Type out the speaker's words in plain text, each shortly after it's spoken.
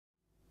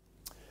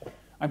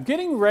I'm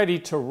getting ready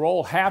to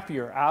roll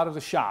Happier out of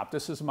the shop.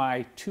 This is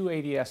my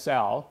 280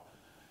 SL.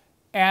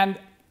 And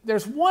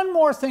there's one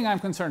more thing I'm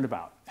concerned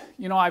about.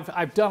 You know,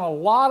 I've done a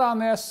lot on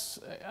this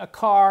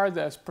car,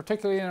 that's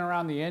particularly in and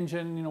around the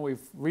engine. You know, we've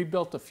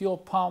rebuilt the fuel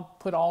pump,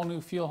 put all new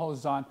fuel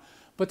hoses on.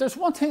 But there's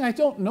one thing I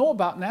don't know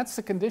about, and that's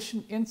the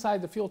condition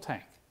inside the fuel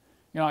tank.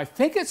 You know, I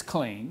think it's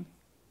clean,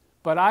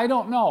 but I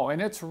don't know,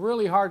 and it's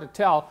really hard to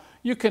tell.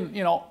 You can,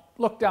 you know,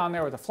 look down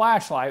there with a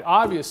flashlight.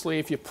 Obviously,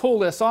 if you pull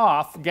this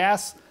off,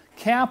 gas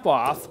cap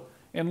off,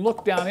 and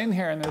look down in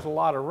here and there's a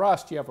lot of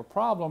rust, you have a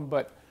problem.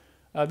 But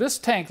this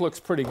tank looks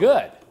pretty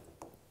good.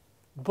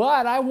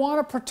 But I want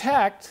to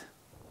protect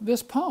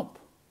this pump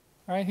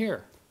right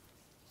here.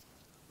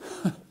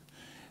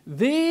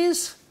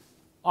 These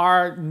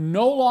are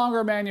no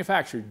longer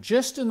manufactured.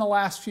 Just in the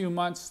last few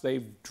months,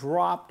 they've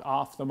dropped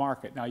off the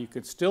market. Now, you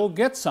could still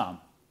get some.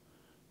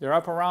 They're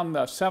up around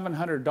the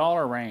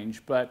 $700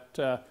 range, but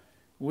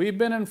we've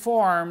been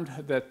informed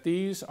that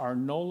these are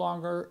no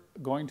longer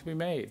going to be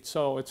made.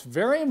 So it's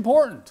very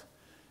important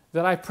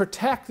that I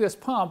protect this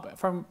pump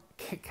from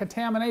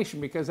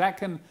contamination, because that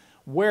can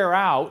wear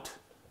out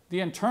the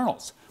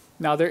internals.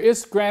 Now,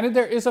 granted,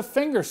 there is a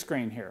finger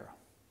screen here,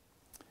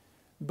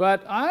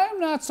 but I'm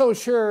not so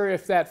sure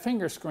if that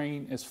finger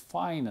screen is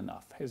fine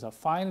enough, is a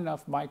fine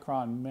enough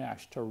micron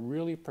mesh to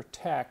really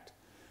protect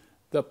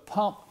the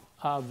pump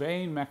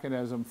vane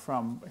mechanism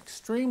from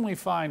extremely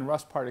fine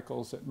rust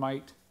particles that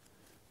might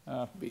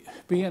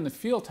be in the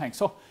fuel tank.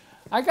 So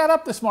I got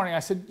up this morning, I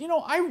said, you know,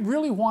 I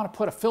really want to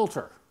put a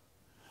filter.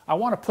 I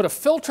want to put a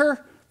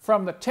filter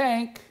from the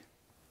tank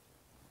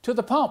to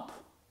the pump.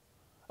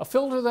 A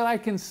filter that I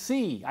can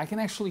see. I can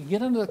actually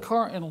get into the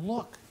car and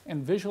look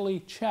and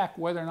visually check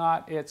whether or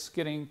not it's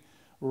getting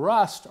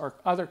rust or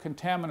other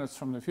contaminants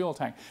from the fuel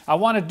tank. I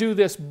want to do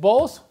this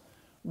both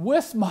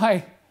with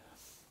my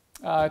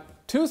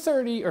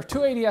 230 or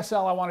 280 SL.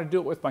 I want to do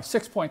it with my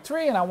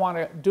 6.3, and I want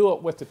to do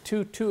it with the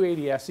two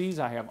 280 SEs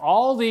I have.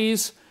 All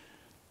these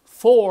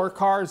 4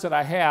 cars that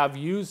I have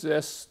use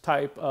this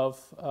type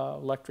of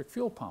electric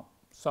fuel pump.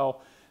 So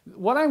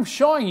what I'm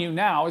showing you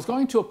now is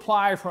going to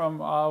apply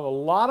from a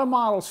lot of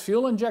models,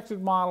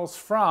 fuel-injected models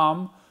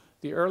from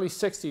the early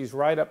 60s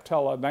right up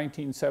till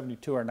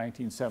 1972 or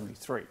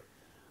 1973.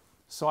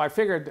 So I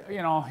figured,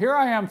 you know, here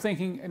I am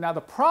thinking, now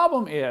the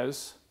problem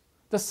is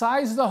the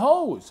size of the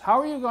hose. How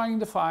are you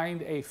going to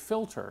find a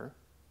filter?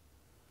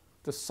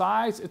 The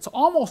size, it's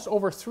almost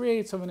over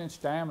 3/8 of an inch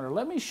diameter.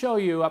 Let me show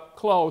you up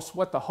close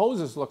what the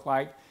hoses look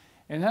like,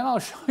 and then I'll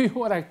show you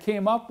what I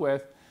came up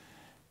with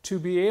to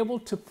be able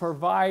to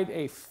provide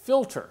a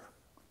filter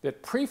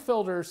that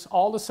pre-filters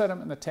all the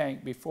sediment in the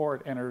tank before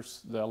it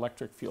enters the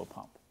electric fuel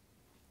pump.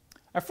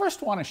 I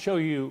first want to show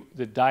you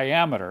the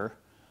diameter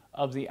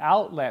of the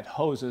outlet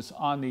hoses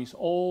on these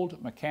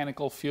old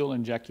mechanical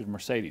fuel-injected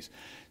Mercedes.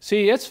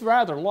 See, it's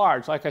rather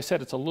large. Like I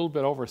said, it's a little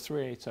bit over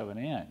 3/8 of an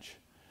inch.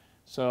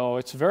 So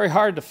it's very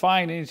hard to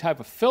find any type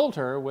of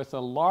filter with a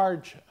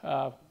large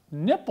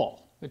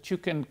nipple that you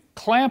can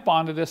clamp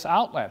onto this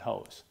outlet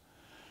hose.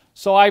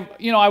 So I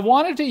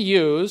wanted to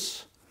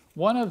use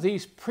one of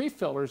these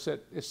pre-filters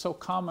that is so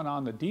common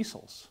on the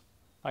diesels.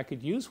 I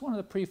could use one of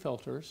the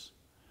pre-filters,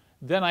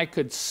 then I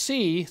could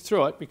see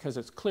through it because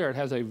it's clear. It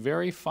has a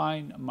very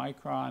fine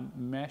micron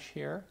mesh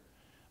here.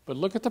 But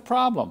look at the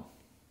problem.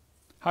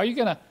 How are you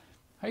gonna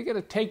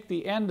take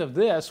the end of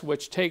this,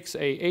 which takes a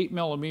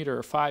 8mm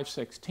or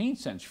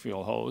 5/16 inch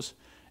fuel hose,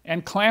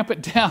 and clamp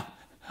it down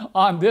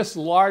on this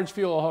large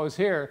fuel hose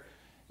here?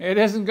 It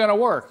isn't gonna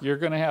work. You're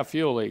gonna have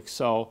fuel leaks.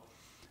 So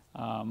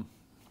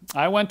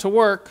I went to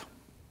work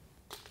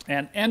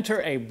and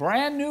enter a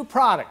brand new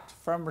product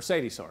from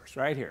Mercedessource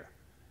right here.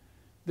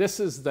 This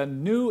is the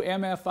new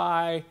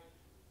MFI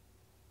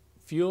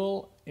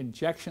fuel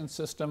injection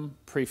system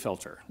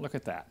pre-filter. Look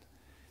at that.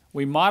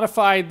 We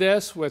modified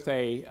this with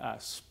a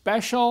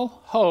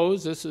special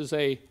hose. This is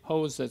a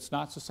hose that's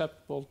not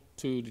susceptible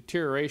to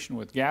deterioration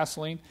with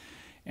gasoline.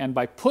 And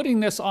by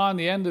putting this on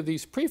the end of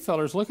these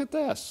pre-filters, look at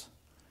this.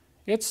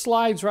 It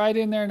slides right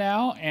in there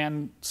now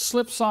and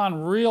slips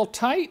on real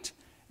tight,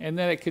 and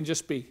then it can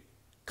just be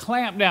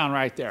clamped down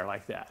right there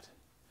like that.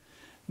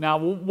 Now,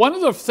 one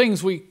of the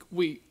things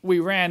we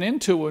ran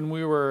into when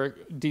we were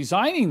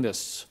designing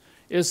this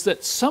is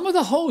that some of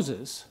the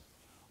hoses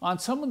on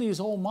some of these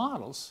old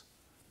models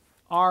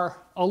are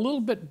a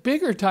little bit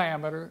bigger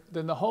diameter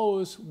than the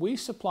hose we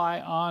supply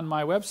on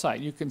my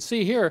website. You can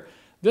see here,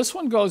 this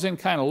one goes in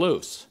kind of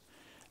loose.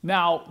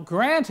 Now,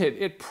 granted,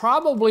 it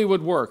probably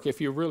would work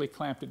if you really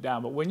clamped it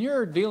down, but when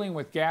you're dealing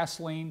with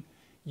gasoline,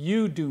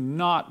 you do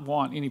not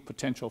want any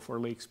potential for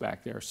leaks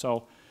back there.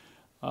 So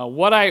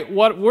what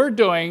we're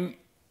doing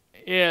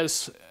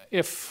is,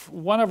 if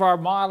one of our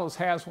models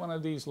has one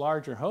of these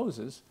larger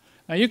hoses,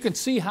 now you can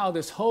see how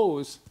this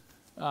hose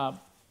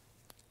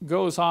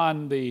goes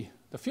on the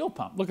fuel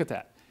pump. Look at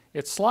that.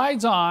 It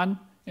slides on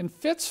and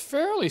fits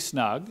fairly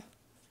snug,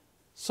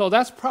 so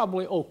that's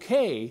probably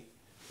okay.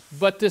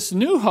 But this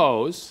new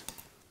hose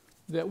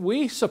that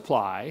we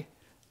supply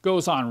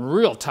goes on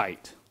real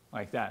tight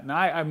like that. And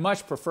I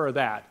much prefer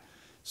that.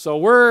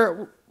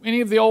 So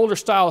any of the older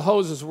style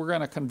hoses, we're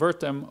going to convert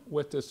them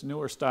with this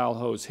newer style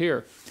hose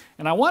here.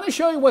 And I want to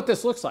show you what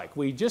this looks like.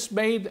 We just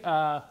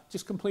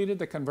completed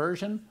the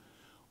conversion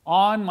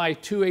on my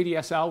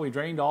 280SL. We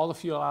drained all the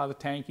fuel out of the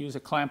tank, used a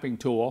clamping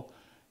tool,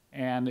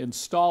 and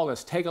installed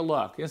this. Take a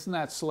look. Isn't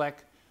that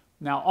slick?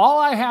 Now all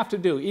I have to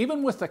do,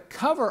 even with the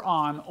cover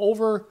on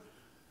over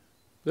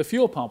the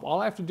fuel pump, all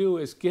I have to do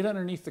is get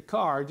underneath the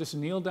car, just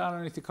kneel down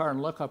underneath the car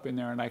and look up in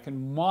there, and I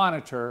can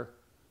monitor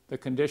the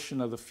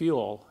condition of the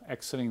fuel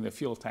exiting the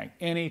fuel tank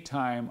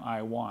anytime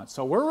I want.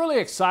 So we're really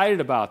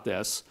excited about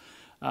this.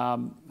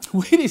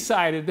 We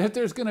decided that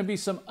there's going to be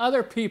some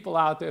other people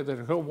out there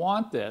that will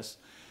want this.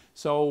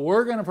 So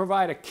we're going to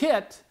provide a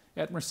kit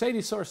at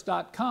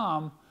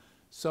Mercedessource.com.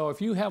 So if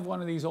you have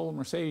one of these old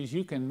Mercedes,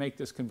 you can make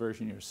this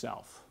conversion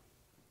yourself.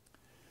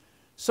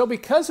 So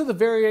because of the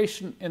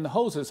variation in the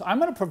hoses, I'm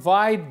going to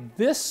provide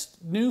this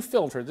new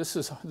filter. This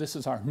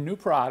is our new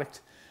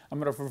product. I'm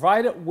going to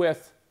provide it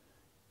with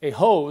a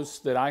hose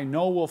that I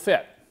know will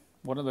fit.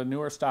 One of the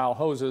newer style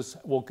hoses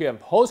will give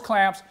hose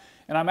clamps,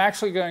 and I'm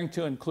actually going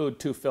to include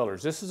 2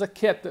 filters. This is a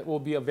kit that will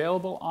be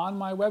available on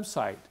my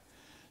website.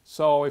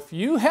 So if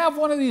you have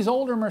one of these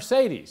older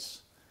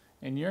Mercedes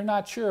and you're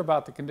not sure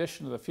about the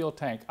condition of the fuel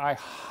tank, I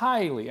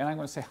highly, and I'm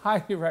going to say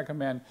highly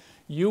recommend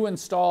you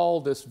install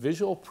this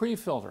visual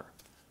pre-filter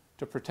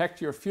to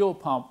protect your fuel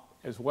pump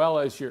as well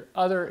as your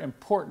other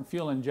important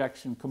fuel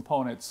injection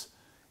components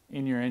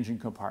in your engine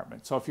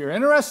compartment. So if you're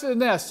interested in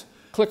this,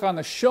 click on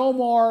the Show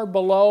More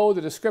below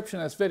the description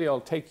of this video.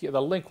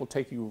 The link will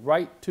take you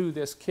right to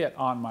this kit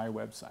on my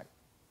website.